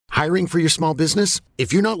Hiring for your small business?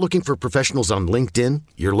 If you're not looking for professionals on LinkedIn,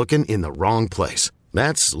 you're looking in the wrong place.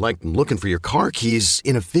 That's like looking for your car keys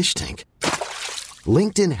in a fish tank.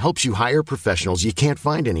 LinkedIn helps you hire professionals you can't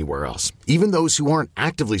find anywhere else, even those who aren't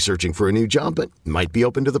actively searching for a new job but might be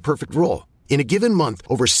open to the perfect role. In a given month,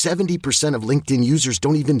 over 70% of LinkedIn users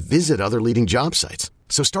don't even visit other leading job sites.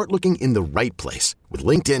 So start looking in the right place. With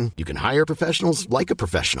LinkedIn, you can hire professionals like a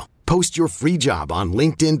professional. Post your free job on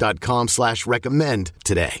linkedin.com/recommend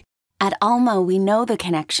today. At Alma, we know the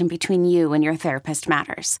connection between you and your therapist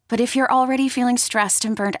matters. But if you're already feeling stressed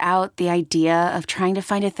and burnt out, the idea of trying to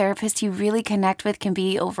find a therapist you really connect with can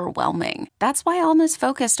be overwhelming. That's why Alma's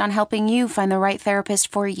focused on helping you find the right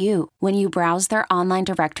therapist for you. When you browse their online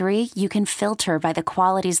directory, you can filter by the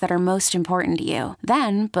qualities that are most important to you.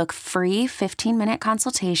 Then book free 15-minute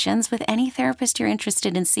consultations with any therapist you're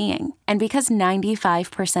interested in seeing. And because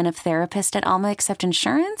 95% of therapists at Alma accept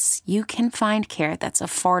insurance, you can find care that's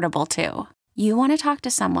affordable too. You want to talk to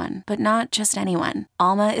someone, but not just anyone.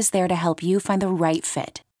 Alma is there to help you find the right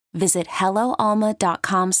fit. Visit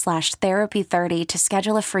helloalma.com/therapy30 to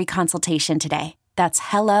schedule a free consultation today. That's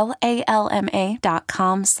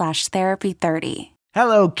helloalma.com/therapy30.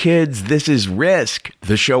 Hello, kids. This is Risk,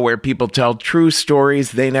 the show where people tell true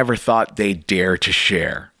stories they never thought they'd dare to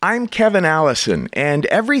share. I'm Kevin Allison, and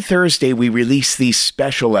every Thursday we release these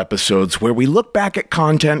special episodes where we look back at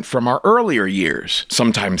content from our earlier years,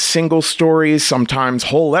 sometimes single stories, sometimes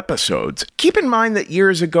whole episodes. Keep in mind that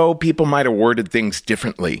years ago, people might have worded things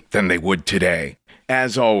differently than they would today.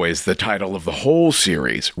 As always, the title of the whole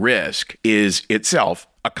series, Risk, is itself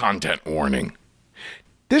a content warning.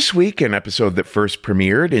 This week, an episode that first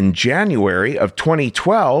premiered in January of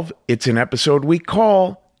 2012, it's an episode we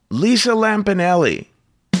call Lisa Lampanelli.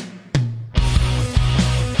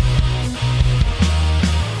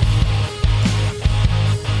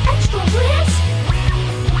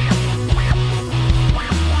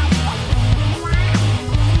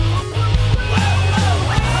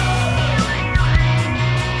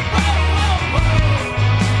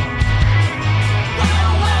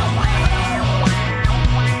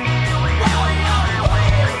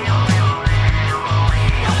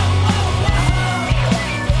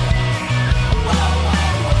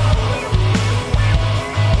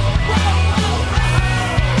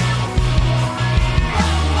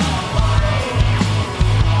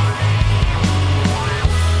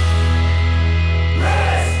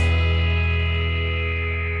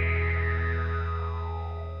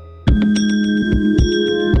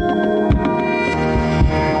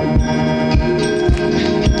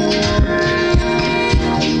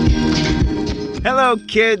 Hello,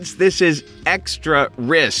 kids. This is Extra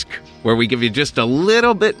Risk, where we give you just a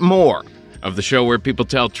little bit more of the show where people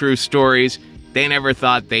tell true stories they never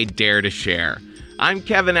thought they'd dare to share. I'm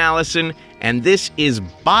Kevin Allison, and this is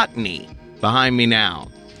Botany behind me now.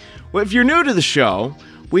 Well, if you're new to the show,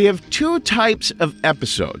 we have two types of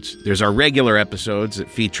episodes. There's our regular episodes that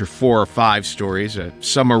feature 4 or 5 stories.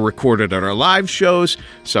 Some are recorded at our live shows,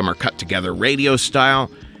 some are cut together radio style.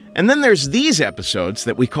 And then there's these episodes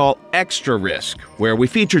that we call Extra Risk, where we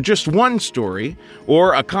feature just one story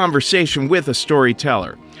or a conversation with a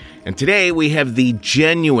storyteller. And today we have the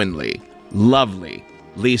genuinely lovely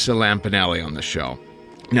Lisa Lampanelli on the show.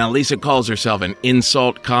 Now, Lisa calls herself an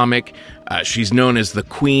insult comic. She's known as the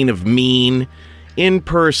Queen of Mean. In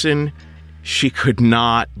person, she could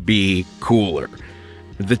not be cooler.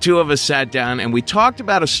 The two of us sat down and we talked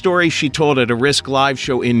about a story she told at a Risk Live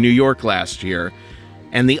show in New York last year.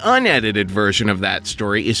 And the unedited version of that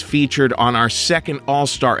story is featured on our second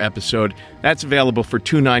All-Star episode. That's available for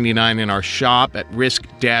 $2.99 in our shop at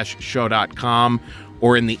risk-show.com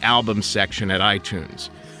or in the album section at iTunes.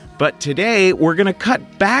 But today, we're going to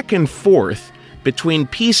cut back and forth between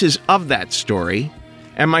pieces of that story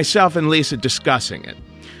and myself and Lisa discussing it.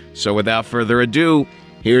 So without further ado,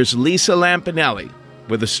 here's Lisa Lampanelli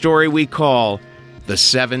with a story we call The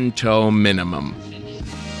 7-Toe Minimum.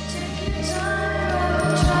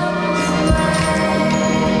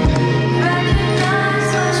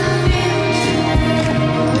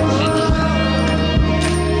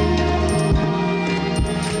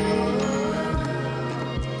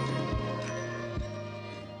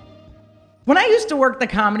 When I used to work the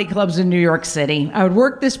comedy clubs in New York City, I would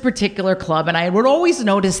work this particular club, and I would always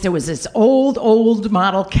notice there was this old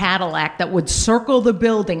model Cadillac that would circle the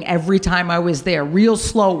building every time I was there, real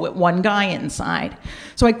slow with one guy inside.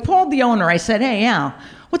 So I called the owner. I said, "Hey, Al,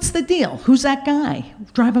 what's the deal? Who's that guy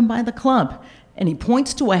driving by the club?" And he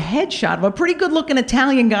points to a headshot of a pretty good-looking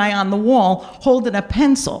Italian guy on the wall holding a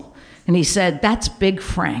pencil. And he said, "That's Big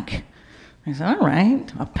Frank." I said, "All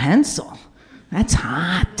right, a pencil. That's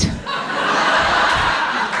hot."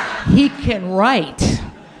 He can write.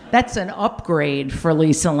 That's an upgrade for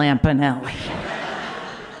Lisa Lampanelli.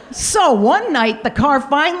 So one night, the car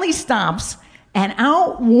finally stops, and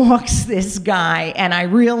out walks this guy, and I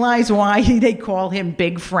realize why they call him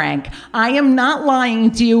Big Frank. I am not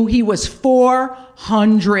lying to you. He was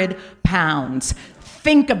 400 pounds.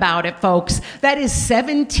 Think about it, folks. That is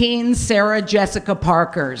 17 Sarah Jessica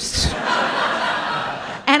Parkers.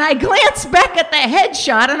 And I glance back at the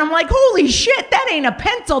headshot, and I'm like, holy shit, that ain't a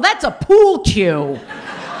pencil, that's a pool cue.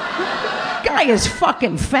 Guy is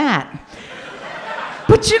fucking fat.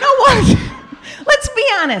 But you know what? Let's be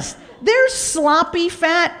honest. There's sloppy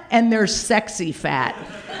fat and there's sexy fat.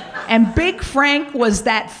 And Big Frank was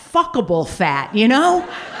that fuckable fat, you know?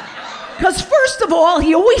 Because first of all,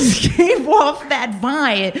 he always gave off that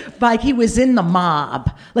vibe like he was in the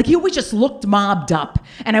mob. Like he always just looked mobbed up.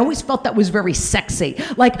 And I always felt that was very sexy.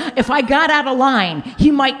 Like if I got out of line,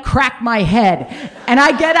 he might crack my head. And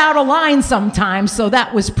I get out of line sometimes, so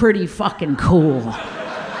that was pretty fucking cool.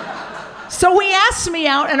 So he asked me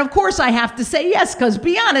out, and of course I have to say yes, because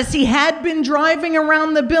be honest, he had been driving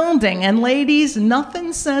around the building. And ladies,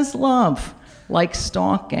 nothing says love like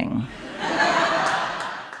stalking.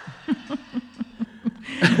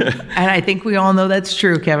 And I think we all know that's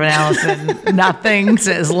true, Kevin Allison. Nothing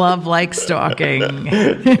says love like stalking.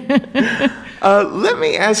 Let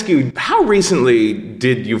me ask you, how recently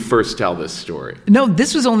did you first tell this story? No,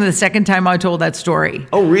 this was only the second time I told that story.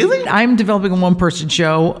 Oh, really? I'm developing a one-person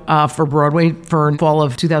show for Broadway for fall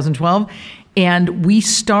of 2012. And we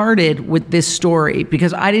started with this story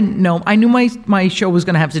because I didn't know. I knew my show was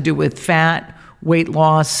going to have to do with fat, weight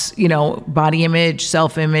loss, body image,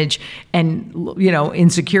 self-image, and,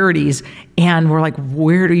 insecurities. And we're like,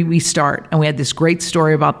 where do we start? And we had this great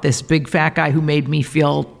story about this big fat guy who made me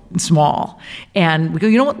feel small. And we go,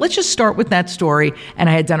 you know what, let's just start with that story. And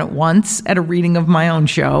I had done it once at a reading of my own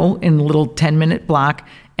show in a little 10-minute block.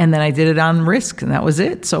 And then I did it on Risk, and that was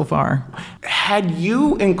it so far. Had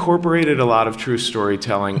you incorporated a lot of true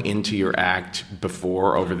storytelling into your act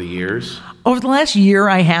before, over the years? Over the last year,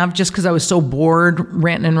 I have, just because I was so bored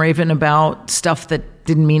ranting and raving about stuff that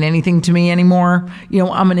didn't mean anything to me anymore.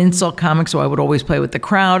 I'm an insult comic, so I would always play with the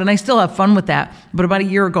crowd, and I still have fun with that. But about a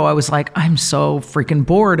year ago, I was like, I'm so freaking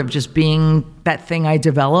bored of just being that thing I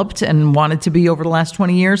developed and wanted to be over the last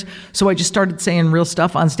 20 years. So I just started saying real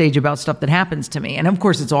stuff on stage about stuff that happens to me. And of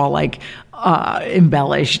course, it's all like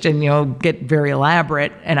embellished and, get very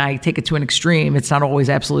elaborate, and I take it to an extreme. It's not always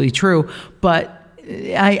absolutely true, but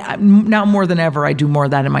I now more than ever, I do more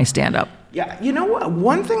of that in my stand-up. Yeah, you know what?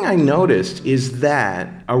 One thing I noticed is that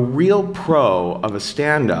a real pro of a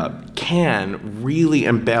stand-up can really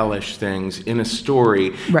embellish things in a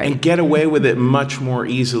story and get away with it much more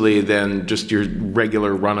easily than just your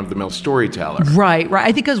regular run-of-the-mill storyteller. Right.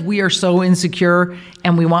 I think because we are so insecure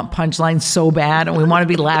and we want punchlines so bad and we want to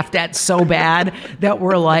be laughed at so bad that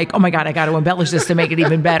we're like, oh my God, I got to embellish this to make it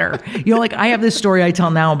even better. Like I have this story I tell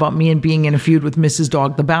now about me and being in a feud with Mrs.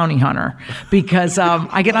 Dog the Bounty Hunter because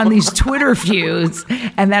I get on these Twitter feuds,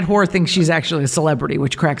 and that whore thinks she's actually a celebrity,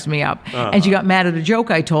 which cracks me up. And she got mad at a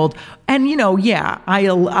joke I told, and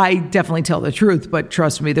I definitely tell the truth, but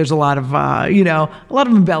trust me, there's a lot of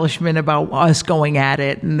embellishment about us going at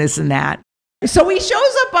it and this and that. So he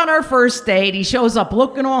shows up on our first date. He shows up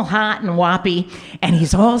looking all hot and whoppy, and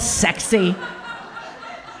he's all sexy.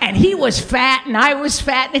 And he was fat, and I was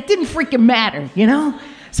fat, and it didn't freaking matter,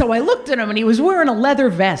 So I looked at him, and he was wearing a leather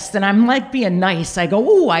vest, and I'm like being nice. I go,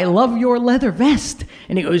 ooh, I love your leather vest.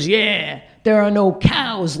 And he goes, yeah, there are no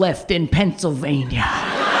cows left in Pennsylvania.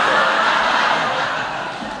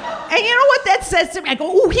 And you know what that says to me? I go,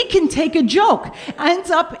 ooh, he can take a joke. Ends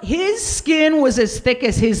up, his skin was as thick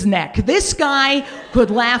as his neck. This guy could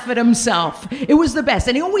laugh at himself. It was the best,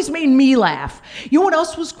 and he always made me laugh. You know what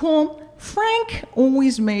else was cool? Frank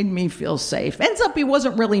always made me feel safe. Ends up he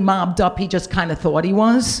wasn't really mobbed up. He just kind of thought he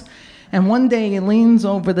was. And one day he leans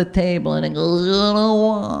over the table and he goes, you know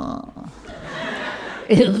what?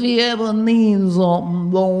 If you ever need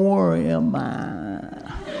something, don't worry about it.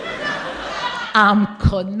 I'm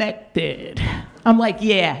connected. I'm like,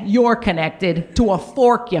 yeah, you're connected to a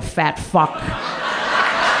fork, you fat fuck.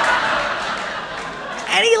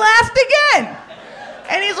 And he laughed again.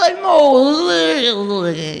 And he's like, no,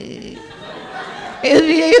 seriously. If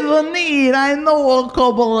you ever need, I know a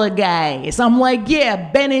couple of guys. I'm like,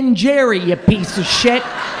 yeah, Ben and Jerry, you piece of shit.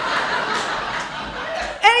 And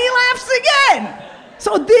he laughs again.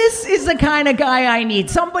 So this is the kind of guy I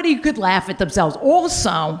need. Somebody who could laugh at themselves.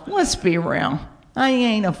 Also, let's be real. I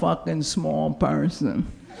ain't a fucking small person.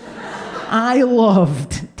 I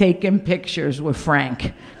loved taking pictures with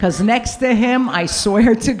Frank, because next to him, I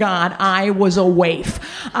swear to God, I was a waif.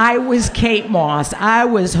 I was Kate Moss. I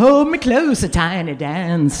was Hold Me Close, a Tiny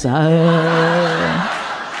Dancer.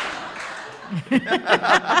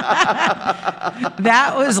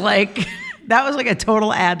 That was like a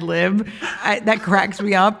total ad lib. That cracks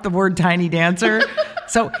me up, the word tiny dancer.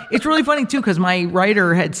 So it's really funny too, because my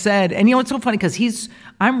writer had said, and it's so funny because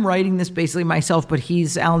I'm writing this basically myself, but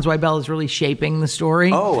Alan Zweibel is really shaping the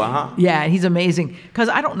story. Oh, uh-huh. Yeah, he's amazing. Because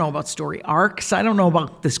I don't know about story arcs. I don't know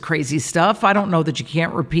about this crazy stuff. I don't know that you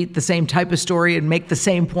can't repeat the same type of story and make the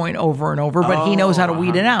same point over and over, but he knows how to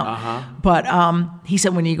weed it out. Uh-huh. But he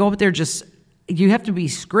said when you go up there, you have to be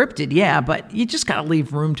scripted, yeah, but you just got to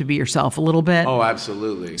leave room to be yourself a little bit. Oh,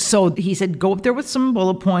 absolutely. So he said, go up there with some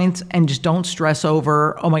bullet points and just don't stress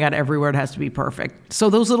over, oh my God, every word has to be perfect. So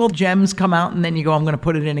those little gems come out and then you go, I'm going to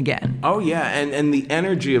put it in again. Oh, yeah, and the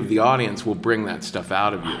energy of the audience will bring that stuff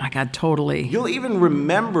out of you. Oh my God, totally. You'll even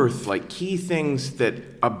remember like key things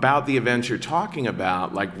about the events you're talking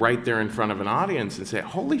about, like right there in front of an audience, and say,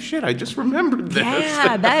 holy shit, I just remembered this.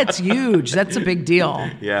 Yeah, that's huge. That's a big deal.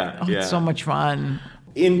 Yeah, It's so much fun.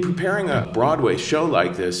 In preparing a Broadway show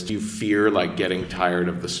like this, do you fear like getting tired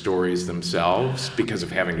of the stories themselves because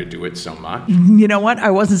of having to do it so much? You know what?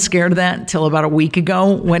 I wasn't scared of that until about a week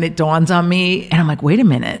ago when it dawns on me. And I'm like, wait a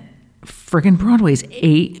minute. Friggin' Broadway's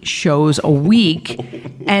 8 shows a week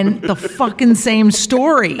and the fucking same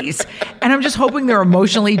stories. And I'm just hoping they're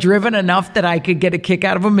emotionally driven enough that I could get a kick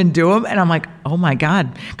out of them and do them. And I'm like, oh my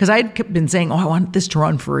God. Because I'd been saying, I want this to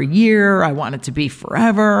run for a year. I want it to be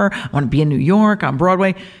forever. I want to be in New York on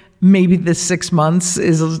Broadway. Maybe this 6 months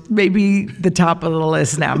is maybe the top of the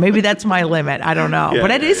list now. Maybe that's my limit. I don't know.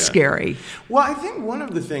 But it is scary. Well, I think one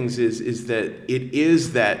of the things is that it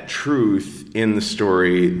is that truth in the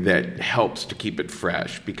story that helps to keep it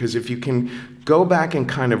fresh. Because if you can go back and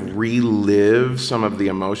kind of relive some of the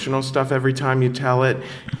emotional stuff every time you tell it,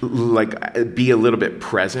 like be a little bit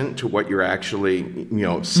present to what you're actually,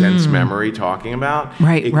 sense memory talking about.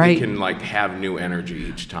 Right. It can like have new energy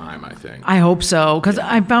each time, I think. I hope so. Because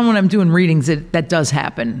I found when I'm doing readings, that does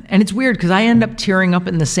happen. And it's weird because I end up tearing up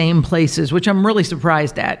in the same places, which I'm really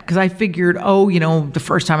surprised at. Because I figured, the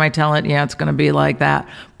first time I tell it, it's going to be like that.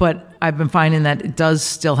 But I've been finding that it does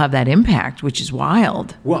still have that impact, which is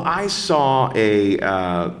wild. Well, I saw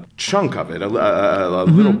a chunk of it, a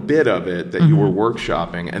little bit of it that you were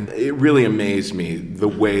workshopping, and it really amazed me the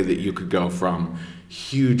way that you could go from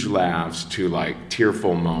huge laughs to like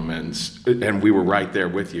tearful moments, and we were right there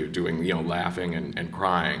with you doing, laughing and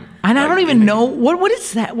crying. And I don't even know what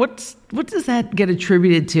is that? What does that get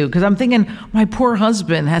attributed to? Because I'm thinking my poor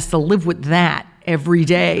husband has to live with that every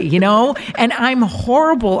day, and I'm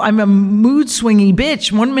horrible. I'm a mood swingy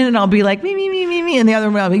bitch. One minute I'll be like, me, and the other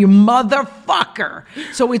minute I'll be, you motherfucker.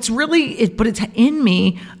 So it's really, but it's in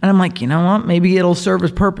me, and I'm like, you know what? Maybe it'll serve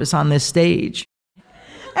its purpose on this stage.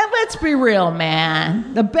 And let's be real,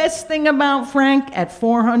 man. The best thing about Frank at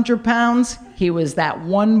 400 pounds, he was that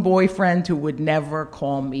one boyfriend who would never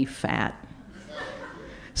call me fat.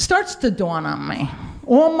 Starts to dawn on me.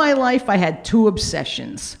 All my life I had 2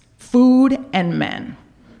 obsessions. Food and men.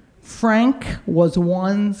 Frank was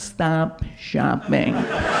one-stop shopping.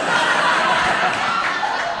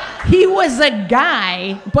 He was a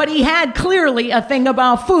guy, but he had clearly a thing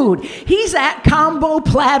about food. He's that combo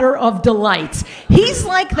platter of delights. He's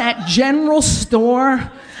like that general store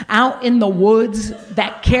out in the woods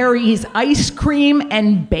that carries ice cream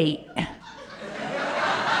and bait.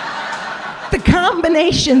 The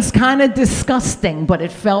combination's kind of disgusting, but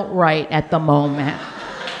it felt right at the moment.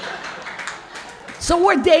 So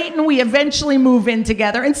we're dating, we eventually move in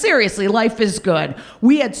together, and seriously, life is good.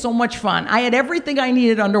 We had so much fun. I had everything I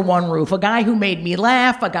needed under one roof. A guy who made me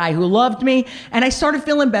laugh, a guy who loved me, and I started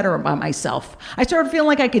feeling better about myself. I started feeling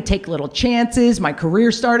like I could take little chances. My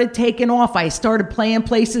career started taking off. I started playing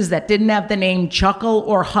places that didn't have the name Chuckle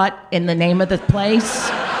or Hut in the name of the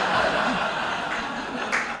place.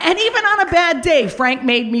 And even on a bad day, Frank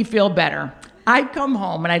made me feel better. I'd come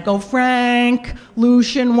home and I'd go, Frank,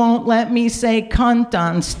 Lucian won't let me say cunt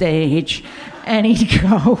on stage. And he'd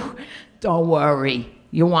go, don't worry,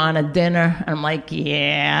 you want a dinner? And I'm like,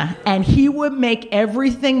 yeah. And he would make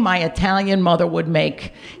everything my Italian mother would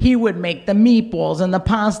make. He would make the meatballs and the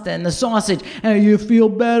pasta and the sausage. And you feel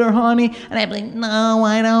better, honey? And I'd be like, no,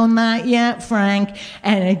 I don't, not yet, Frank.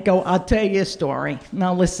 And I'd go, I'll tell you a story.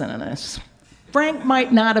 Now listen to this. Frank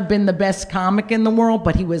might not have been the best comic in the world,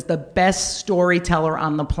 but he was the best storyteller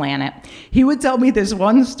on the planet. He would tell me this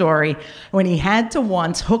one story when he had to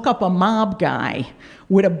once hook up a mob guy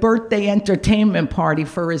with a birthday entertainment party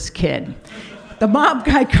for his kid. The mob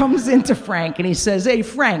guy comes into Frank and he says, hey,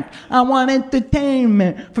 Frank, I want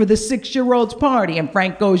entertainment for the 6-year-old's party. And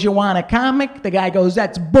Frank goes, you want a comic? The guy goes,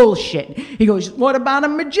 that's bullshit. He goes, what about a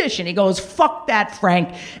magician? He goes, fuck that,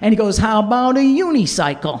 Frank. And he goes, how about a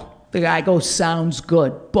unicycle? The guy goes, sounds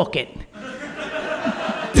good. Book it.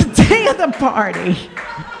 The day of the party,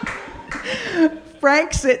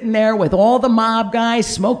 Frank's sitting there with all the mob guys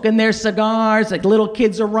smoking their cigars, like little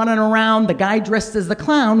kids are running around. The guy dressed as the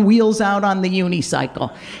clown wheels out on the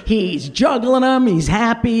unicycle. He's juggling them, he's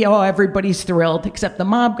happy, oh, everybody's thrilled, except the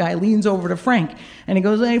mob guy leans over to Frank and he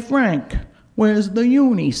goes, hey, Frank, where's the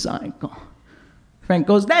unicycle? Frank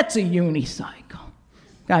goes, that's a unicycle.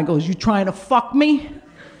 Guy goes, you trying to fuck me? And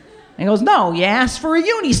he goes, no, you asked for a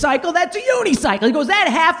unicycle, that's a unicycle. He goes, that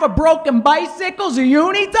half a broken bicycle's a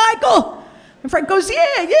unicycle? And Frank goes, yeah,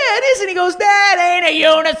 it is. And he goes, that ain't a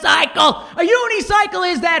unicycle. A unicycle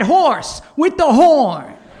is that horse with the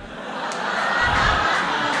horn.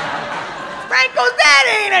 Frank goes, that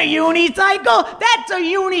ain't a unicycle. That's a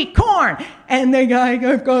unicorn. And the guy,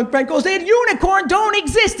 Frank goes, that unicorn don't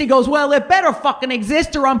exist. He goes, well, it better fucking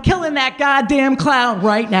exist or I'm killing that goddamn clown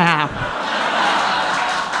right now.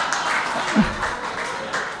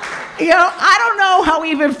 You know, I don't know how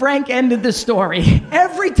even Frank ended the story.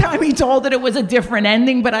 Every time he told it was a different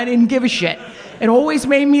ending, but I didn't give a shit. It always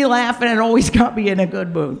made me laugh, and it always got me in a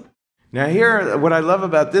good mood. Now here, what I love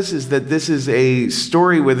about this is that this is a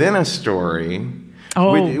story within a story,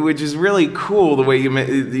 which is really cool the way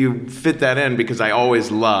you fit that in, because I always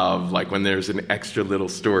love like when there's an extra little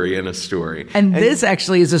story in a story. And this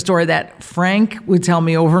actually is a story that Frank would tell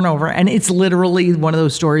me over and over, and it's literally one of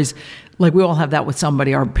those stories. Like we all have that with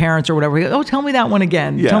somebody, our parents or whatever. We go, oh, tell me that one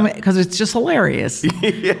again. Yeah. Tell me, because it's just hilarious.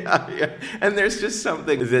 Yeah. And there's just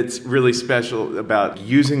something that's really special about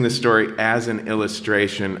using the story as an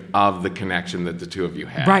illustration of the connection that the two of you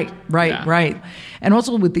had. Right. And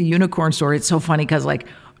also with the unicorn story, it's so funny because like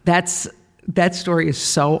that story is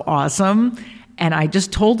so awesome. And I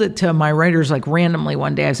just told it to my writers like randomly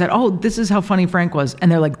one day. I said, oh, this is how funny Frank was.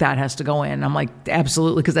 And they're like, that has to go in. And I'm like,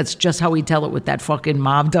 absolutely, because that's just how we tell it with that fucking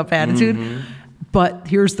mobbed up attitude. Mm-hmm. But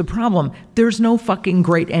here's the problem. There's no fucking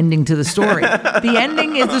great ending to the story. The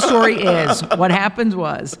ending is the story is what happens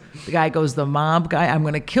was the guy goes, the mob guy, I'm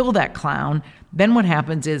going to kill that clown. Then what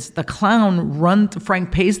happens is the clown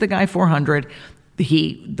Frank pays the guy $400.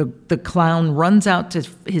 The clown runs out to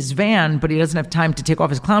his van, but he doesn't have time to take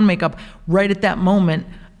off his clown makeup. Right at that moment,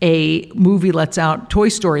 a movie lets out, Toy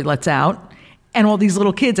Story lets out, and all these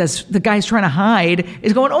little kids, as the guy's trying to hide,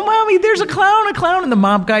 is going, oh, mommy, there's a clown, and the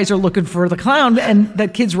mob guys are looking for the clown, and the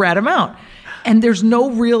kids rat him out. And there's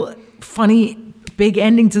no real funny big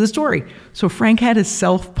ending to the story. So Frank had his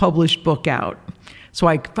self-published book out. So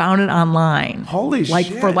I found it online. Holy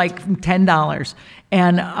shit. For like $10.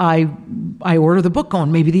 And I ordered the book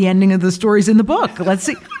going, maybe the ending of the story's in the book. Let's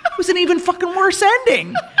see. It was an even fucking worse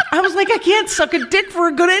ending. I was like, I can't suck a dick for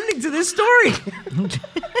a good ending to this story.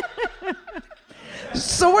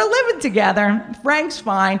 So we're living together. Frank's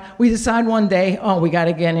fine. We decide one day, we got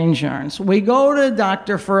to get insurance. We go to the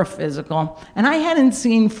doctor for a physical, and I hadn't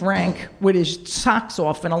seen Frank with his socks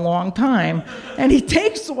off in a long time, and he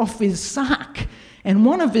takes off his sock, and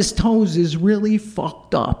one of his toes is really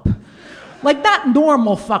fucked up. Like, not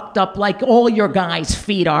normal fucked up like all your guys'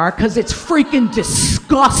 feet are, because it's freaking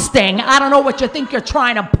disgusting. I don't know what you think you're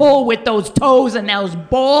trying to pull with those toes, and those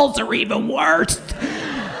balls are even worse.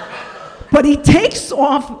 But he takes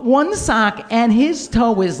off one sock, and his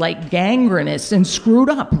toe is like gangrenous and screwed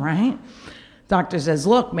up, right? Doctor says,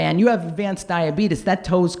 look, man, you have advanced diabetes. That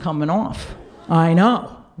toe's coming off. I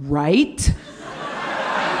know, right?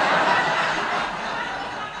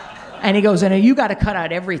 And he goes, and you got to cut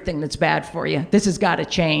out everything that's bad for you. This has got to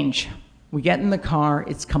change. We get in the car.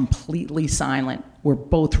 It's completely silent. We're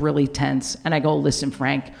both really tense. And I go, listen,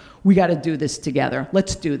 Frank, we got to do this together.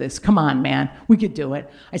 Let's do this. Come on, man. We could do it.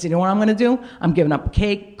 I said, you know what I'm going to do? I'm giving up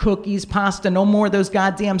cake, cookies, pasta, no more of those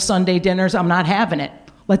goddamn Sunday dinners. I'm not having it.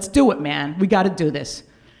 Let's do it, man. We got to do this.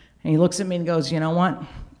 And he looks at me and goes, you know what?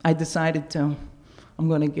 I decided to. I'm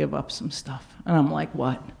going to give up some stuff. And I'm like,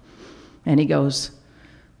 what? And he goes,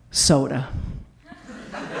 soda.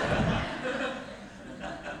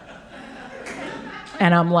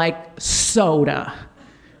 And I'm like, soda.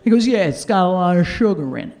 He goes, yeah, it's got a lot of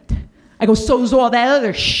sugar in it. I go, so's all that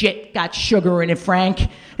other shit got sugar in it, Frank.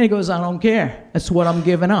 And he goes, I don't care. That's what I'm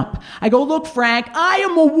giving up. I go, look, Frank, I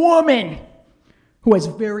am a woman who has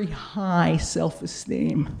very high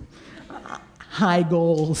self-esteem, high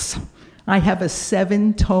goals. I have a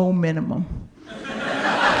 7-toe minimum.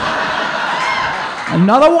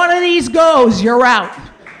 Another one of these goes, you're out.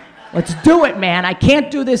 Let's do it, man. I can't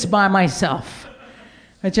do this by myself.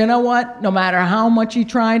 But you know what? No matter how much he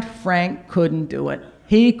tried, Frank couldn't do it.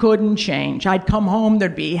 He couldn't change. I'd come home,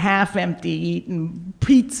 there'd be half empty eating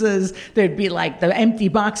pizzas. There'd be like the empty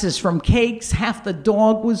boxes from cakes. Half the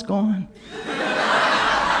dog was gone.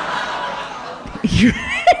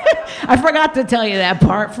 I forgot to tell you that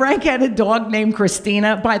part. Frank had a dog named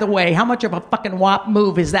Christina. By the way, how much of a fucking wop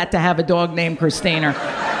move is that to have a dog named Christina?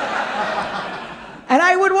 And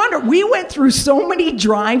I would wonder, we went through so many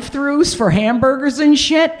drive-thrus for hamburgers and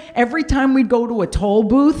shit. Every time we'd go to a toll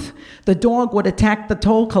booth, the dog would attack the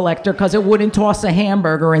toll collector because it wouldn't toss a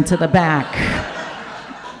hamburger into the back.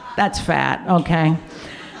 That's fat, okay?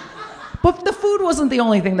 But the food wasn't the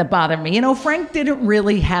only thing that bothered me. You know, Frank didn't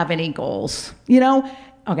really have any goals. You know,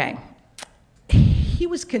 okay, he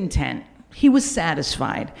was content. He was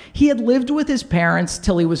satisfied. He had lived with his parents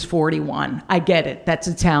till he was 41. I get it, that's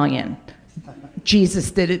Italian. Jesus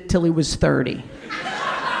did it till he was 30.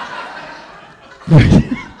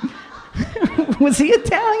 Was he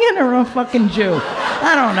Italian or a fucking Jew?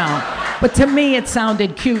 I don't know. But to me, it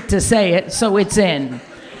sounded cute to say it, so it's in.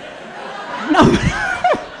 No.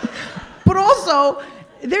 But also,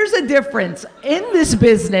 there's a difference. In this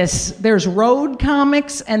business, there's road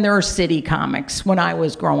comics and there are city comics when I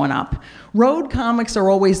was growing up. Road comics are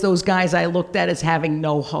always those guys I looked at as having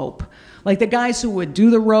no hope. Like the guys who would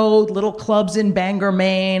do the road, little clubs in Bangor,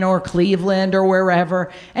 Maine, or Cleveland, or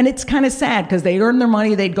wherever. And it's kind of sad because they'd earn their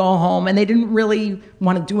money, they'd go home, and they didn't really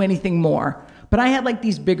want to do anything more. But I had like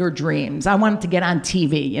these bigger dreams. I wanted to get on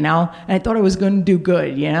TV, you know? And I thought I was going to do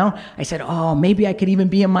good, you know? I said, oh, maybe I could even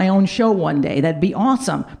be in my own show one day. That'd be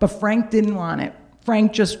awesome. But Frank didn't want it.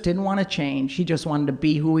 Frank just didn't want to change. He just wanted to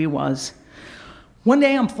be who he was. One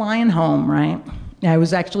day I'm flying home, right? I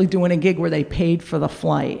was actually doing a gig where they paid for the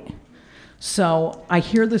flight. So I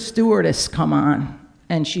hear the stewardess come on,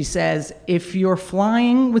 and she says, if you're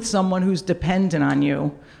flying with someone who's dependent on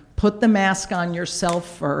you, put the mask on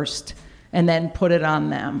yourself first, and then put it on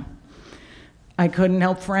them. I couldn't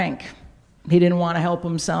help Frank. He didn't want to help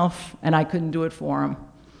himself, and I couldn't do it for him.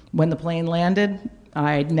 When the plane landed,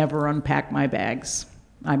 I'd never unpacked my bags.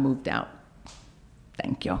 I moved out.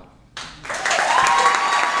 Thank you.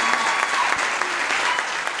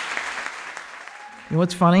 You know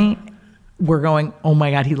what's funny? We're going, oh my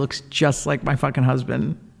God, he looks just like my fucking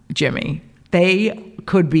husband, Jimmy. They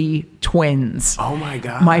could be twins. Oh my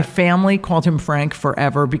God. My family called him Frank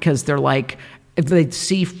forever because they're like, if they'd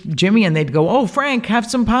see Jimmy and they'd go, oh, Frank, have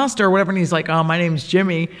some pasta or whatever. And he's like, oh, my name's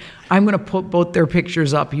Jimmy. I'm going to put both their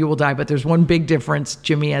pictures up. You will die. But there's one big difference.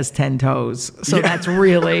 Jimmy has 10 toes. So yeah.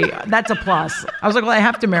 That's a plus. I was like, well, I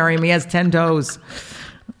have to marry him. He has 10 toes.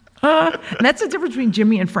 And that's the difference between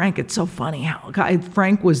Jimmy and Frank. It's so funny how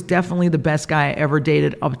Frank was definitely the best guy I ever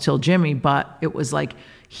dated up till Jimmy, but it was like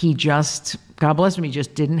he just, God bless him, he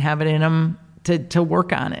just didn't have it in him to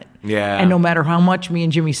work on it. Yeah. And no matter how much me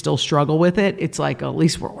and Jimmy still struggle with it, it's like, at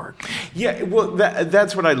least we're working. Yeah, well,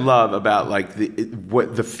 that's what I love about like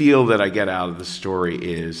what the feel that I get out of the story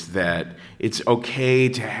is that it's okay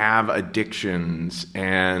to have addictions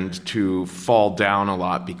and to fall down a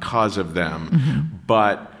lot because of them,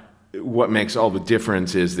 but what makes all the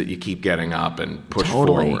difference is that you keep getting up and push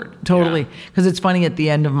forward. Totally. Because it's funny at the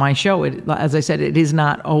end of my show, as I said, it is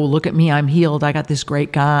not, oh, look at me, I'm healed, I got this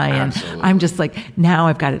great guy. Absolutely. And I'm just like, now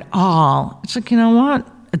I've got it all. It's like, you know what?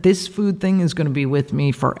 This food thing is going to be with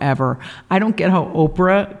me forever. I don't get how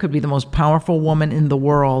Oprah could be the most powerful woman in the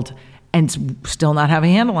world and still not have a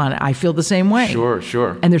handle on it. I feel the same way.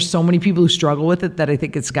 Sure. And there's so many people who struggle with it that I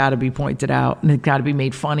think it's got to be pointed out and it's got to be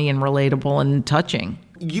made funny and relatable and touching.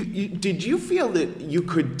 Did you feel that you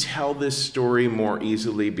could tell this story more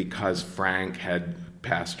easily because Frank had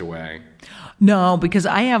passed away? No, because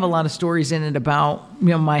I have a lot of stories in it about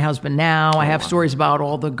my husband now. I have stories about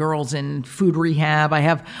all the girls in food rehab. I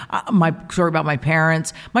have my story about my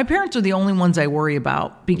parents. My parents are the only ones I worry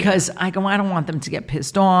about because I don't want them to get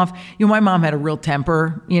pissed off. My mom had a real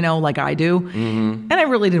temper, like I do. Mm-hmm. And I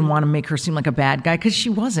really didn't want to make her seem like a bad guy because she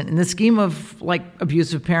wasn't. In the scheme of like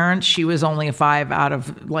abusive parents, she was only a 5 out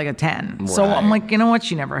of like a 10. Right. So I'm like, you know what?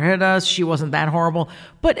 She never hit us. She wasn't that horrible.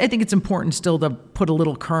 But I think it's important still to put a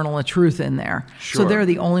little kernel of truth in there. Sure. So they're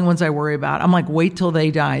the only ones I worry about. I'm like, wait till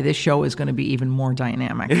they die. This show is going to be even more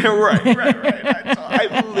dynamic. Right.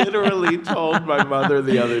 I literally told my mother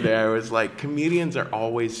the other day, I was like, comedians are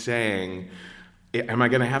always saying, am I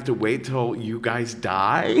going to have to wait till you guys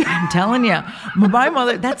die? I'm telling you. My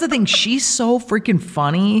mother, that's the thing. She's so freaking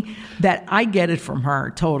funny that I get it from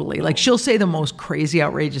her totally. Like she'll say the most crazy,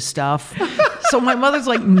 outrageous stuff. So my mother's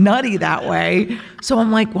like nutty that way. So I'm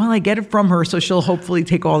like, well, I get it from her. So she'll hopefully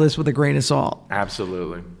take all this with a grain of salt.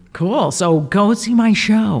 Absolutely. Cool. So go see my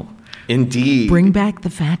show. Indeed. Bring back the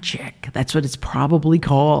fat chick. That's what it's probably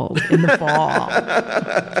called in the fall.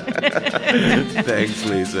 Thanks,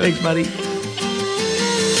 Lisa. Thanks, buddy.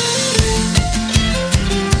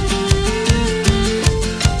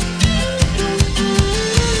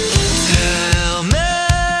 Tell me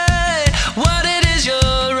what it is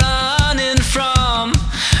you're running from,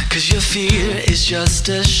 'cause your fear is just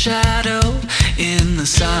a shadow in the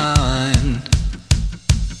sun.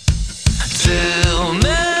 Tell me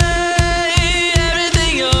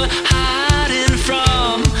everything you're hiding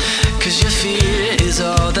from, 'cause your fear is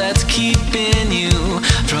all that's keeping you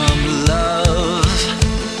from love.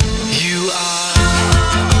 You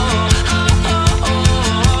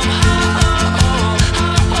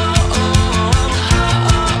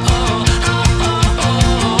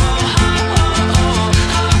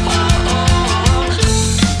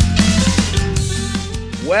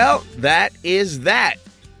Well, that is that.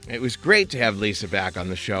 It was great to have Lisa back on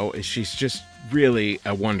the show. She's just really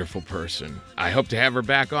a wonderful person. I hope to have her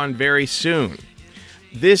back on very soon.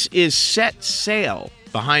 This is Set Sail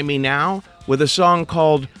behind me now with a song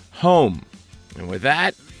called Home. And with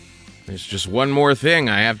that, there's just one more thing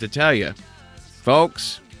I have to tell you.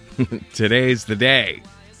 Folks, today's the day.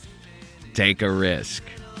 Take a risk.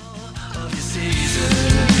 of your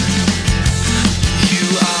season.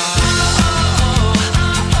 You are.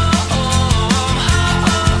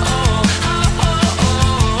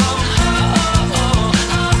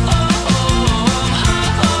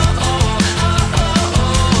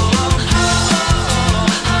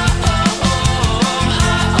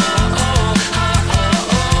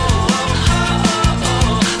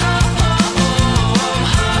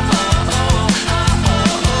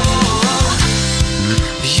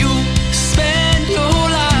 You spend your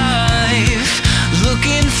life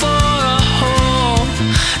looking for a home.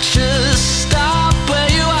 Just stop where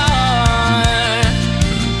you are.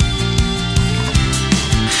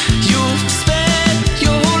 You spend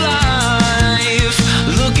your life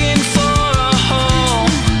looking for a home.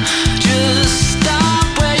 Just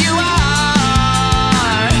stop where you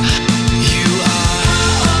are. You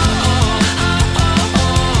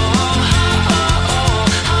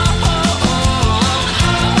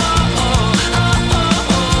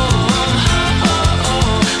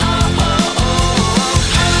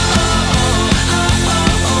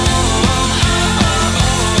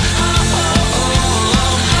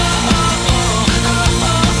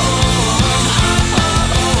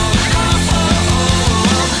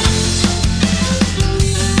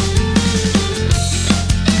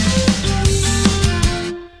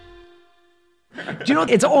Do you know,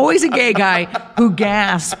 it's always a gay guy who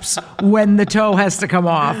gasps when the toe has to come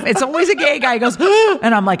off. It's always a gay guy who goes,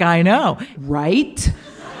 and I'm like, I know. Right?